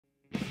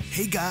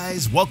Hey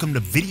guys, welcome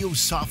to Video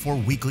Software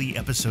Weekly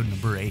episode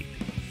number 8.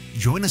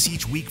 Join us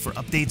each week for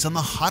updates on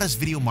the hottest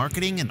video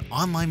marketing and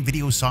online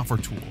video software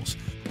tools,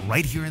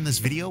 right here in this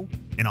video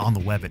and on the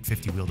web at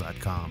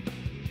 50wheel.com.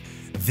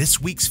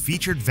 This week's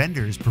featured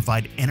vendors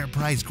provide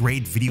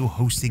enterprise-grade video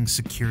hosting,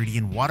 security,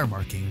 and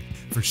watermarking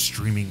for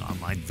streaming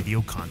online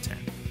video content.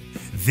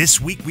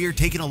 This week we are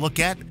taking a look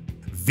at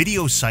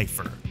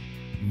VdoCipher,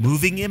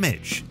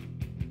 MovingImage,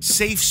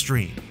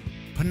 SafeStream,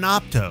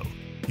 Panopto.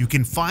 You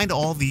can find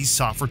all these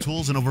software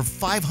tools and over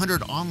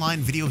 500 online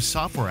video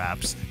software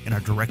apps in our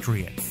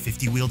directory at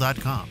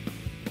 50wheel.com.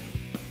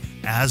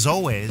 As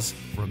always,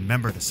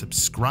 remember to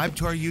subscribe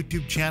to our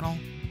YouTube channel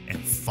and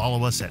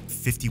follow us at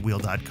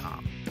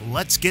 50wheel.com.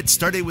 Let's get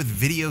started with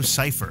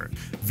VdoCipher.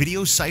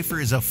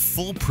 VdoCipher is a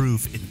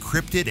foolproof,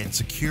 encrypted, and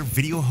secure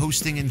video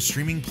hosting and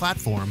streaming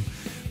platform.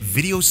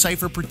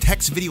 VdoCipher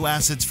protects video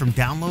assets from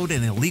download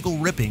and illegal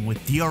ripping with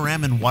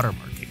DRM and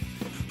watermarking.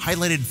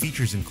 Highlighted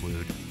features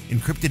include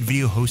encrypted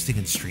video hosting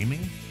and streaming,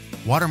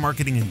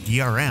 watermarking and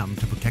DRM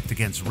to protect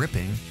against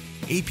ripping,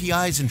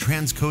 APIs and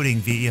transcoding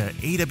via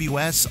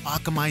AWS,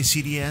 Akamai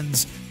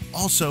CDNs,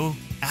 also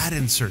ad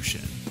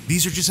insertion.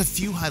 These are just a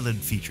few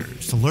highlighted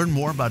features. To learn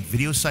more about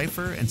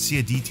VdoCipher and see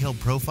a detailed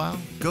profile,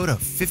 go to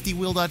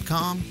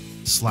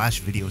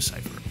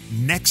 50wheel.com/VdoCipher.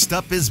 Next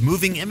up is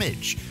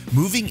MovingImage.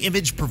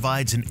 MovingImage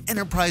provides an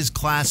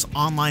enterprise-class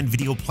online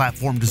video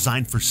platform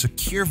designed for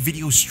secure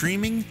video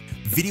streaming,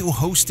 video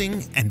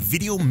hosting, and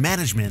video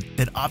management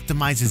that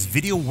optimizes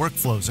video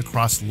workflows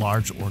across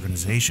large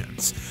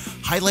organizations.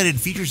 Highlighted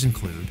features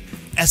include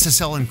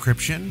SSL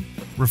encryption,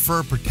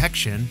 refer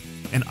protection,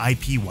 and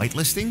IP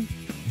whitelisting,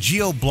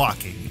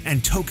 geo-blocking,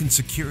 and token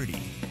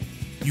security.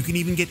 You can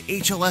even get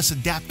HLS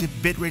adaptive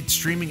bitrate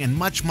streaming and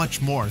much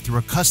more through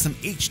a custom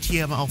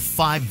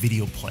HTML5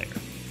 video player.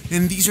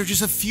 And these are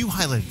just a few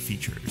highlighted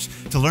features.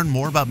 To learn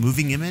more about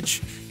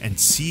MovingImage and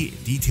see a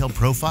detailed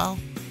profile,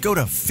 go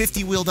to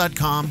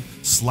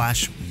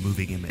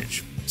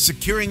 50wheel.com/MovingImage.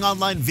 Securing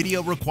online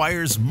video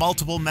requires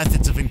multiple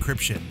methods of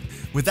encryption.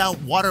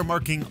 Without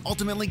watermarking,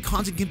 ultimately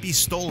content can be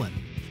stolen.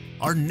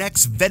 Our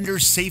next vendor,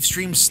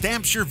 SafeStream,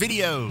 stamps your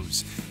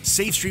videos.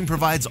 SafeStream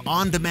provides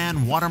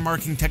on-demand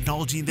watermarking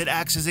technology that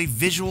acts as a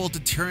visual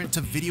deterrent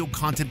to video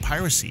content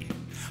piracy.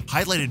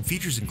 Highlighted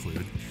features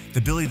include the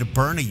ability to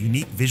burn a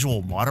unique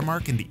visual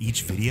watermark into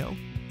each video,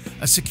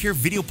 a secure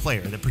video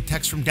player that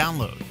protects from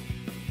download.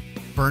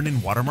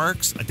 Burn-in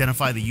watermarks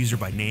identify the user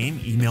by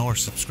name, email, or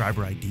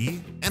subscriber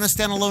ID, and a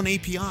standalone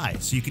API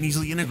so you can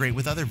easily integrate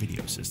with other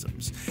video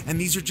systems. And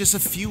these are just a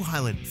few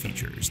highlighted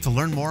features. To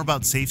learn more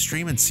about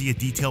SafeStream and see a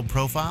detailed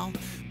profile,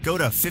 go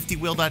to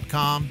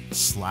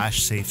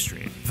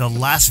 50wheel.com/SafeStream. The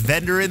last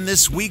vendor in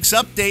this week's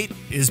update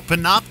is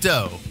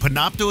Panopto.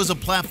 Panopto is a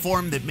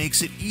platform that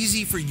makes it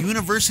easy for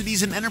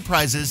universities and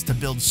enterprises to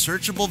build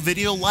searchable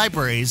video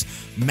libraries,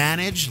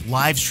 manage,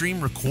 live stream,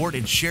 record,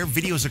 and share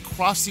videos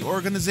across the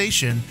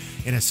organization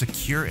in a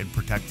secure and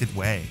protected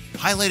way.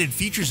 Highlighted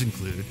features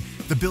include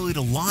the ability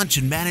to launch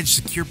and manage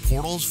secure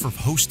portals for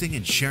hosting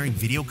and sharing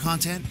video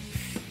content,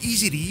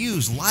 easy to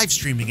use live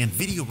streaming and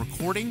video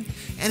recording,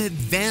 and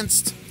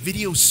advanced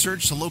video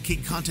search to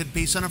locate content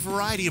based on a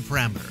variety of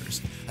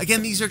parameters.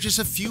 Again, these are just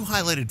a few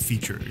highlighted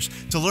features.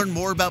 To learn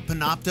more about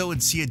Panopto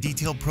and see a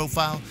detailed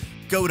profile,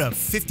 go to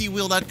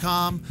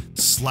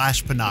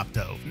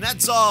 50wheel.com/Panopto. And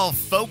that's all,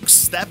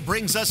 folks. That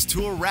brings us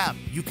to a wrap.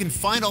 You can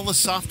find all the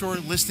software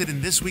listed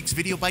in this week's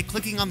video by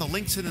clicking on the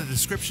links in the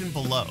description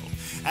below.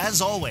 As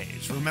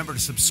always, remember to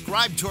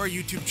subscribe to our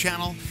YouTube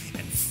channel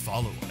and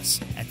follow us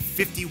at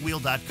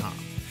 50wheel.com.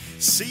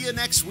 See you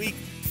next week.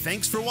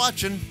 Thanks for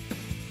watching.